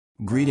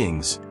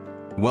Greetings.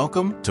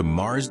 Welcome to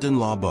Marsden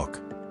Law Book.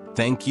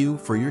 Thank you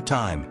for your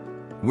time.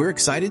 We're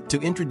excited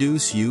to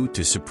introduce you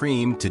to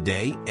Supreme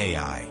Today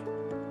AI.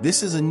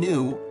 This is a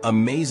new,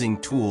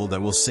 amazing tool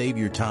that will save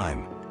your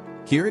time.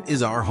 Here it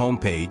is our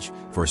homepage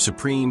for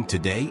Supreme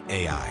Today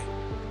AI.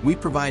 We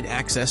provide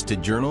access to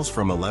journals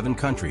from 11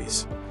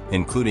 countries,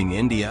 including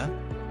India,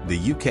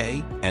 the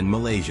UK, and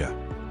Malaysia.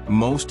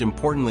 Most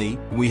importantly,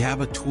 we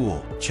have a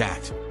tool,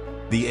 Chat.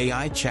 The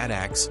AI chat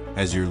acts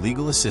as your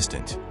legal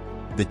assistant.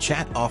 The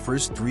chat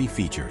offers 3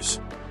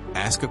 features: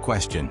 ask a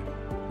question,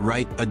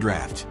 write a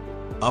draft,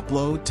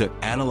 upload to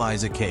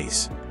analyze a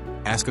case.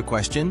 Ask a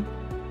question?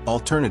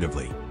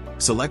 Alternatively,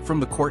 select from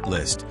the court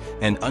list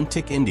and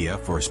untick India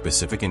for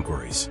specific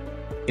inquiries.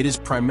 It is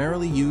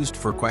primarily used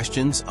for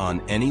questions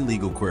on any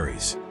legal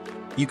queries.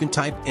 You can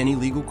type any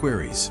legal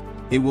queries.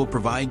 It will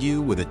provide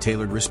you with a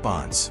tailored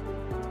response.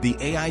 The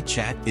AI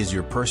chat is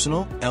your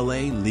personal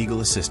LA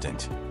legal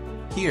assistant.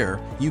 Here,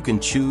 you can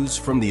choose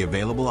from the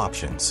available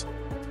options: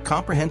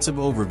 comprehensive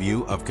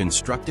overview of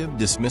constructive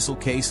dismissal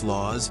case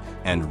laws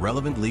and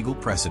relevant legal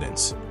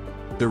precedents.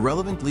 The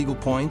relevant legal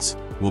points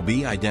will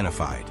be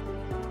identified.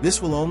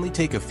 This will only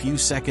take a few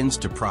seconds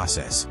to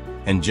process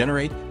and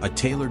generate a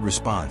tailored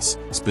response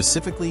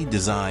specifically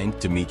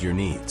designed to meet your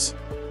needs.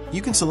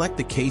 You can select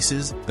the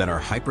cases that are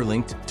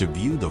hyperlinked to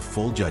view the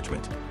full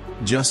judgment.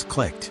 Just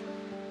clicked.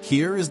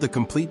 Here is the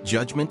complete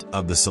judgment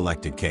of the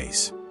selected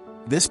case.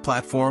 This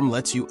platform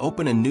lets you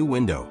open a new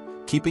window,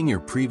 keeping your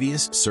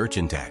previous search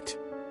intact.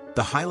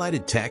 The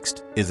highlighted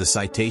text is a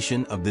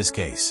citation of this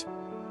case.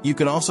 You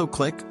can also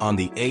click on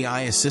the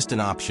AI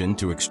Assistant option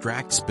to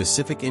extract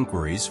specific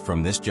inquiries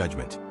from this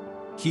judgment.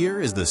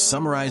 Here is the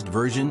summarized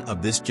version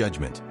of this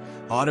judgment,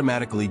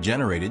 automatically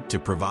generated to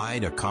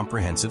provide a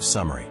comprehensive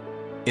summary.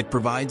 It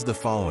provides the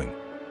following: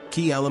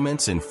 key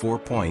elements in 4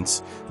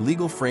 points,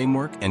 legal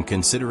framework and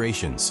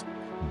considerations,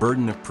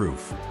 burden of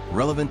proof,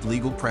 relevant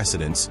legal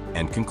precedents,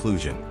 and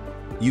conclusion.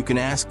 You can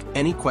ask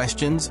any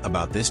questions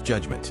about this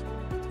judgment.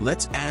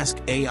 Let's ask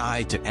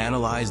AI to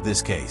analyze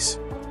this case.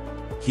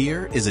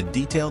 Here is a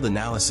detailed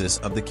analysis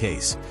of the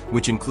case,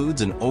 which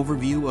includes an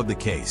overview of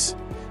the case,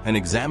 an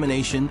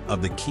examination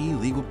of the key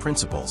legal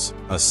principles,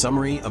 a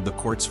summary of the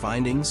court's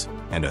findings,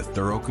 and a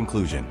thorough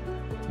conclusion.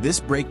 This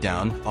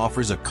breakdown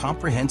offers a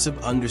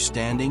comprehensive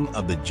understanding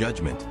of the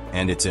judgment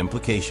and its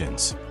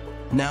implications.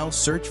 Now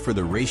search for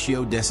the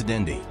ratio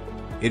decidendi.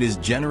 It is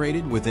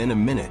generated within a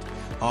minute,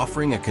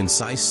 offering a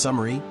concise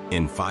summary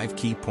in 5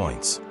 key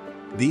points.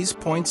 These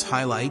points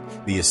highlight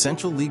the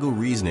essential legal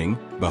reasoning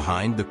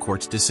behind the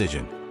court's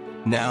decision.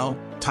 Now,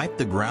 type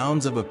the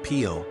grounds of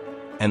appeal,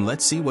 and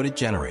let's see what it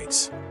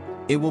generates.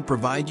 It will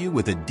provide you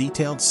with a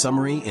detailed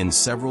summary in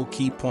several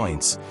key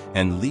points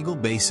and legal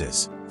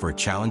basis for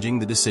challenging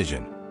the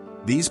decision.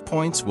 These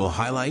points will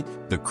highlight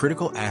the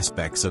critical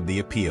aspects of the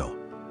appeal.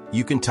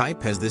 You can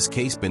type "Has this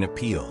case been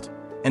appealed?"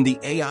 and the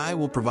AI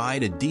will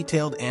provide a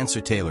detailed answer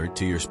tailored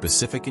to your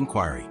specific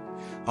inquiry,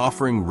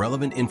 offering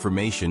relevant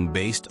information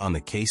based on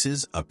the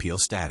case's appeal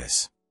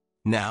status.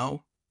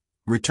 Now,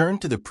 return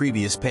to the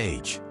previous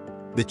page.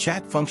 The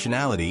chat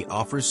functionality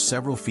offers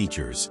several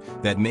features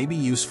that may be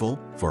useful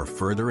for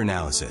further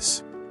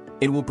analysis.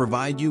 It will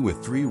provide you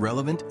with 3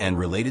 relevant and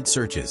related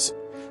searches,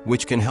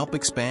 which can help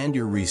expand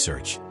your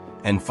research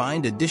and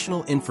find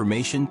additional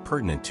information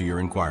pertinent to your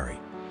inquiry.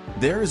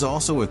 There is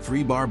also a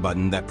 3-bar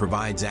button that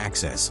provides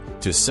access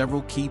to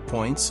several key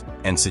points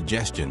and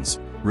suggestions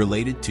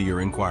related to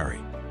your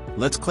inquiry.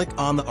 Let's click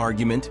on the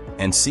argument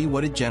and see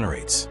what it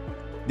generates.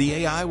 The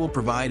AI will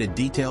provide a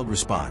detailed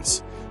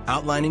response,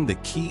 outlining the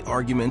key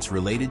arguments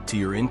related to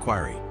your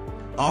inquiry,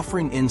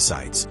 offering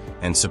insights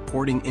and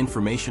supporting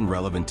information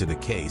relevant to the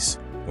case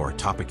or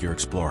topic you're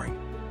exploring.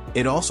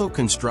 It also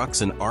constructs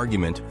an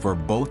argument for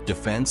both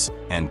defense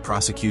and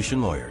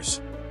prosecution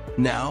lawyers.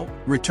 Now,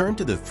 return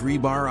to the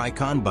 3-bar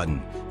icon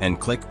button and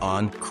click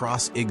on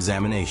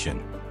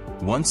Cross-Examination.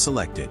 Once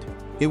selected,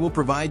 it will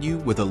provide you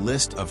with a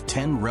list of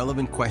 10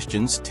 relevant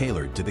questions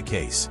tailored to the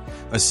case,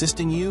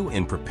 assisting you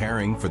in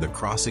preparing for the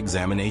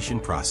cross-examination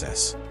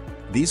process.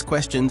 These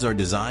questions are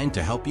designed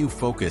to help you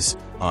focus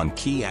on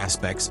key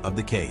aspects of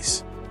the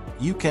case.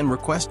 You can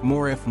request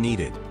more if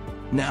needed.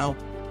 Now,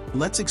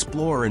 let's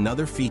explore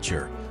another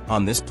feature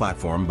on this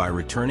platform by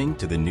returning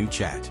to the new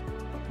chat.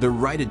 The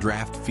Write a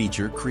Draft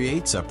feature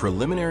creates a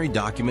preliminary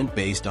document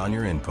based on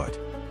your input.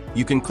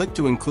 You can click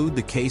to include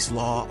the case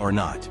law or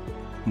not.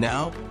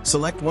 Now,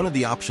 select one of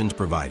the options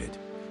provided,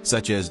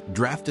 such as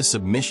draft a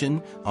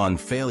submission on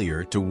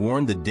failure to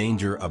warn the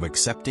danger of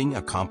accepting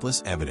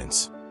accomplice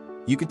evidence.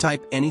 You can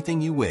type anything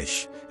you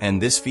wish,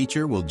 and this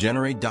feature will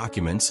generate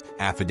documents,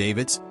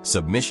 affidavits,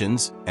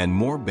 submissions, and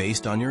more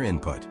based on your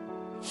input.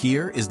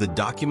 Here is the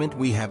document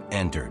we have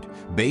entered,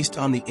 based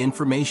on the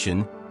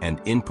information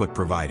and input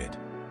provided.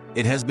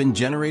 It has been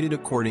generated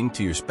according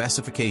to your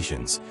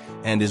specifications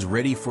and is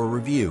ready for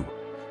review,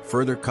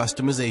 further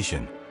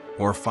customization,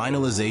 or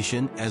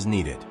finalization as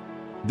needed.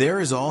 There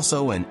is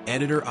also an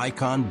editor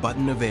icon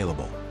button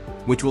available,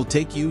 which will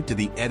take you to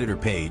the editor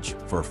page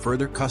for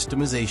further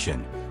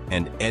customization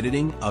and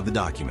editing of the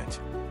document.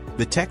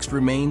 The text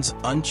remains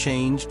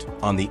unchanged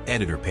on the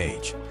editor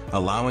page,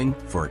 allowing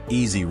for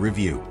easy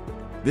review.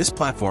 This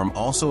platform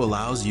also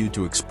allows you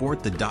to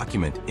export the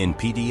document in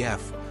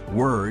PDF,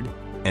 Word,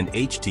 and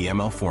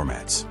HTML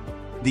formats.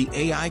 The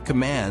AI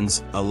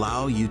commands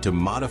allow you to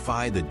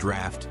modify the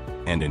draft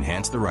and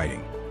enhance the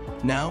writing.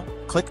 Now,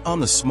 click on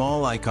the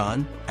small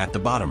icon at the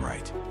bottom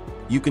right.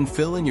 You can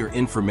fill in your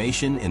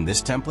information in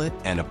this template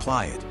and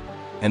apply it,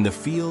 and the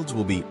fields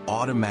will be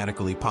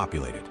automatically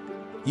populated.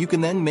 You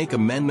can then make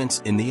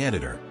amendments in the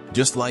editor,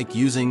 just like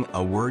using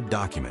a Word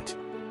document.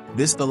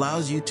 This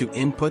allows you to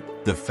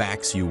input the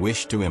facts you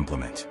wish to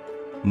implement.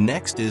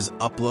 Next is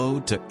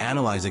Upload to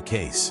analyze a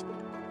case.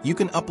 You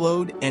can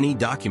upload any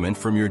document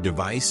from your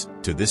device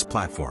to this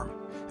platform,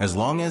 as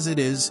long as it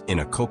is in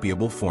a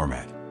copyable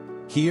format.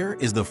 Here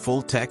is the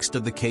full text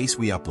of the case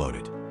we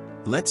uploaded.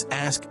 Let's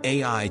ask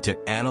AI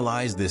to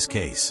analyze this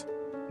case.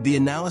 The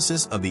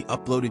analysis of the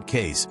uploaded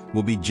case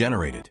will be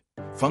generated,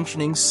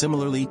 functioning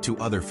similarly to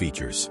other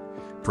features,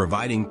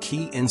 providing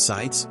key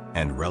insights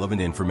and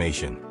relevant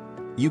information.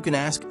 You can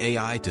ask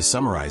AI to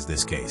summarize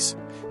this case,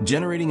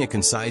 generating a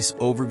concise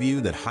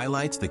overview that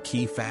highlights the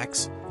key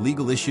facts,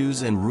 legal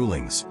issues, and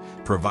rulings,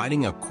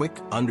 providing a quick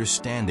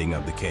understanding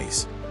of the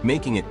case,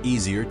 making it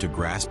easier to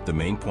grasp the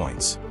main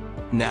points.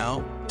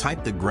 Now,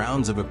 type the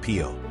grounds of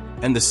appeal,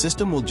 and the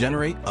system will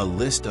generate a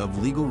list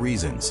of legal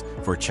reasons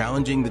for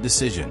challenging the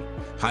decision,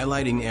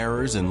 highlighting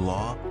errors in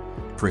law,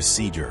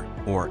 procedure,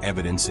 or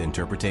evidence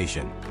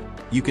interpretation.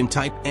 You can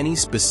type any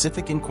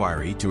specific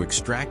inquiry to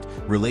extract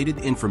related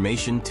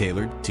information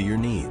tailored to your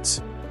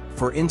needs.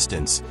 For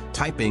instance,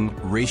 typing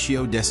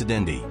ratio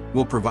decidendi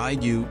will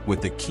provide you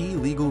with the key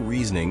legal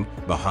reasoning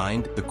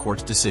behind the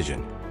court's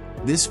decision.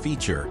 This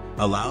feature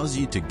allows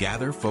you to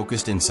gather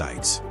focused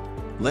insights.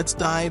 Let's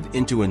dive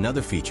into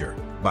another feature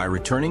by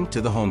returning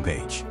to the home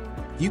page.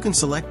 You can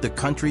select the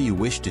country you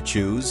wish to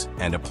choose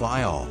and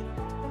apply all.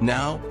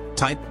 Now,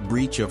 type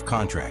breach of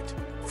contract,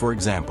 for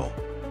example.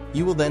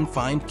 You will then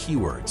find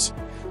keywords,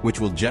 which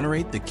will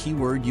generate the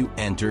keyword you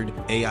entered,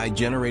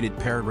 AI-generated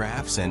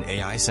paragraphs, and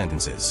AI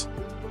sentences.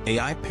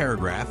 AI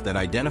paragraph that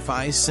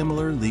identifies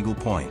similar legal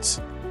points.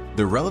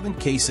 The relevant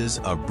cases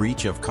of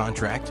breach of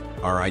contract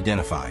are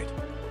identified.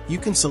 You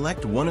can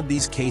select one of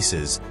these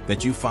cases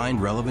that you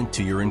find relevant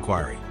to your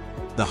inquiry.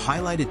 The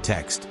highlighted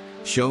text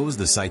shows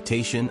the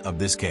citation of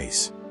this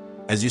case.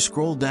 As you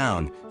scroll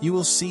down, you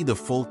will see the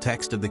full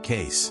text of the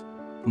case.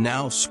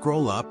 Now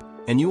scroll up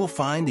and you will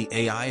find the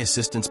AI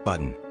Assistance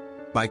button.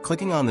 By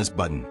clicking on this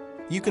button,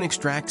 you can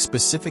extract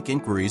specific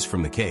inquiries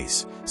from the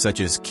case, such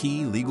as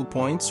key legal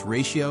points,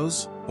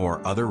 ratios,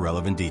 or other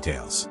relevant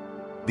details.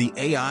 The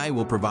AI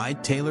will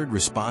provide tailored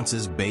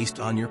responses based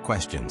on your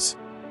questions.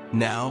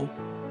 Now,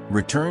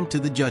 return to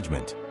the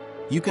judgment.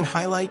 You can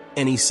highlight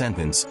any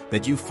sentence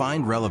that you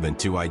find relevant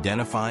to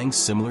identifying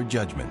similar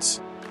judgments.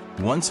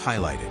 Once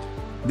highlighted,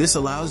 this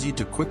allows you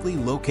to quickly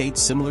locate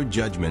similar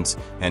judgments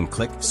and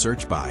click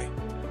Search By.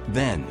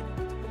 Then,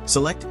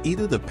 select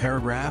either the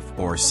paragraph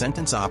or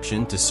sentence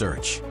option to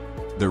search.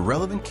 The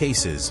relevant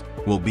cases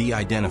will be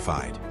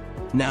identified.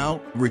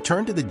 Now,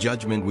 return to the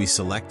judgment we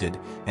selected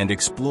and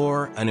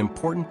explore an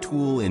important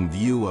tool in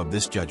view of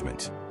this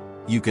judgment.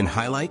 You can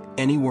highlight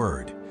any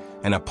word,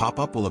 and a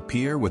pop-up will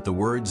appear with the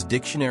word's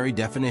dictionary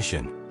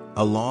definition,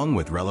 along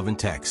with relevant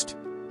text.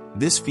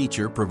 This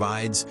feature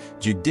provides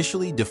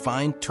judicially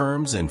defined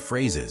terms and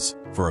phrases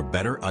for a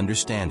better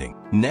understanding.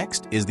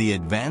 Next is the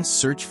advanced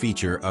search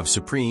feature of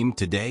Supreme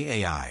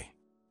Today AI.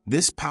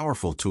 This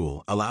powerful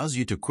tool allows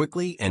you to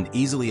quickly and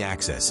easily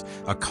access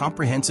a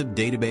comprehensive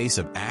database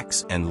of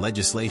acts and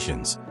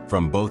legislations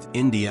from both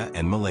India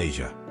and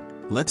Malaysia.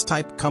 Let's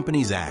type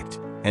Companies Act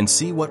and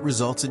see what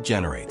results it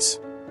generates.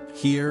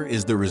 Here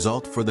is the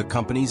result for the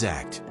Companies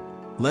Act.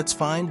 Let's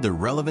find the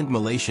relevant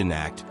Malaysian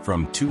Act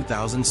from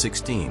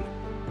 2016.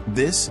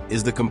 This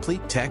is the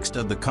complete text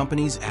of the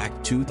Companies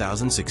Act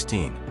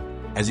 2016.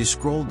 As you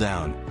scroll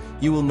down,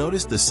 you will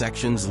notice the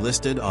sections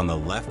listed on the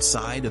left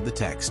side of the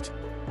text.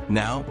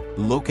 Now,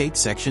 locate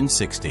Section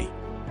 60.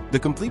 The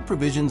complete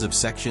provisions of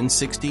Section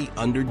 60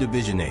 under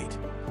Division 8,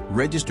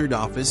 Registered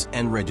Office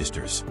and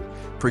Registers,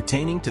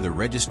 pertaining to the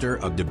Register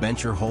of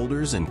Debenture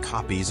Holders and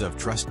copies of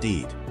Trust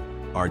Deed,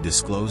 are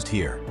disclosed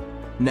here.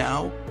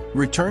 Now,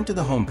 return to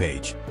the home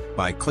page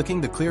by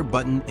clicking the Clear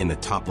button in the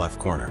top left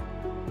corner.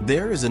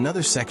 There is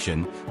another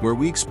section where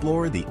we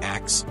explore the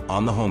acts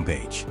on the home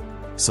page.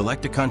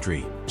 Select a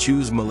country,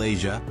 choose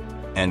Malaysia,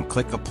 and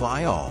click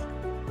Apply All.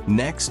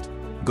 Next,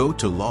 go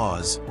to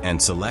Laws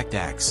and select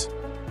Acts.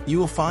 You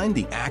will find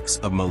the acts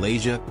of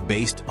Malaysia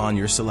based on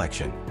your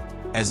selection.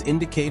 As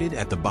indicated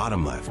at the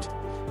bottom left,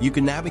 you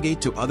can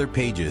navigate to other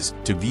pages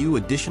to view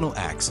additional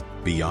acts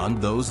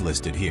beyond those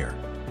listed here.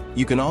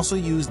 You can also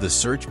use the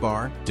search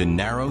bar to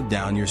narrow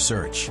down your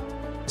search.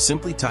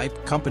 Simply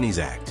type Companies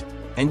Act,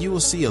 and you will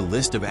see a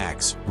list of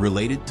acts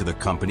related to the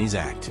Companies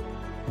Act.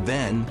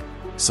 Then,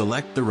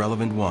 select the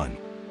relevant one.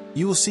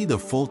 You will see the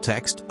full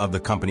text of the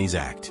Companies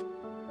Act.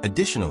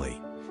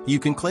 Additionally, you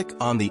can click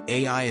on the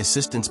AI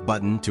Assistance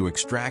button to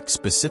extract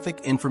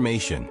specific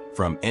information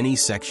from any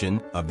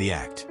section of the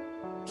Act.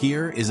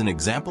 Here is an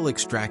example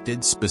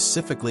extracted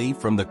specifically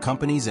from the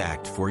Companies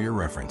Act for your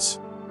reference.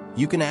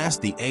 You can ask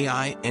the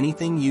AI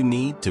anything you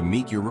need to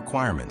meet your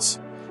requirements,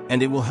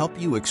 and it will help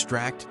you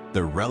extract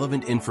the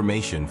relevant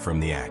information from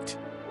the Act.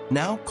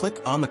 Now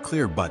click on the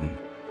Clear button,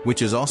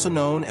 which is also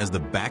known as the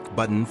back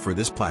button for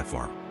this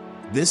platform.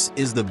 This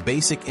is the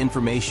basic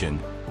information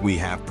we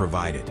have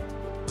provided.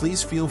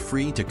 Please feel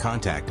free to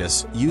contact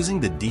us using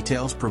the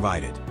details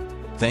provided.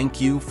 Thank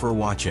you for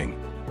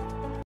watching.